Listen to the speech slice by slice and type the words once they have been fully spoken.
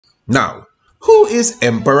Now, who is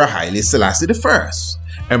Emperor Haile Selassie I?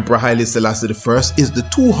 Emperor Haile Selassie I is the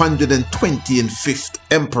 225th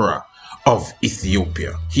Emperor of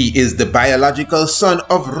Ethiopia. He is the biological son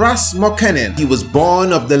of Ras Mokenen. He was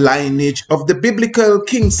born of the lineage of the biblical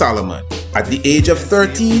King Solomon. At the age of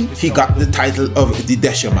 13, he got the title of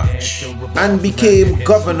Dideshemach and became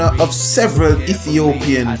governor of several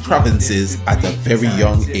Ethiopian provinces at a very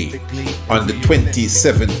young age. On the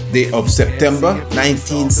 27th day of September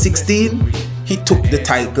 1916, he took the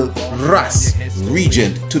title Ras,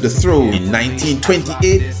 regent to the throne. In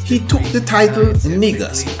 1928, he took the title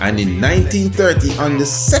Negus, and in 1930, on the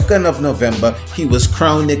 2nd of November, he was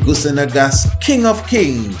crowned Negusenagas, King of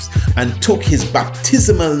Kings, and took his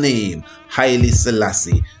baptismal name, Haile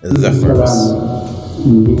Selassie I.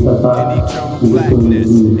 In eternal blackness,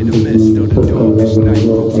 in the midst of the darkest night,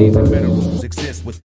 proteins and minerals exist with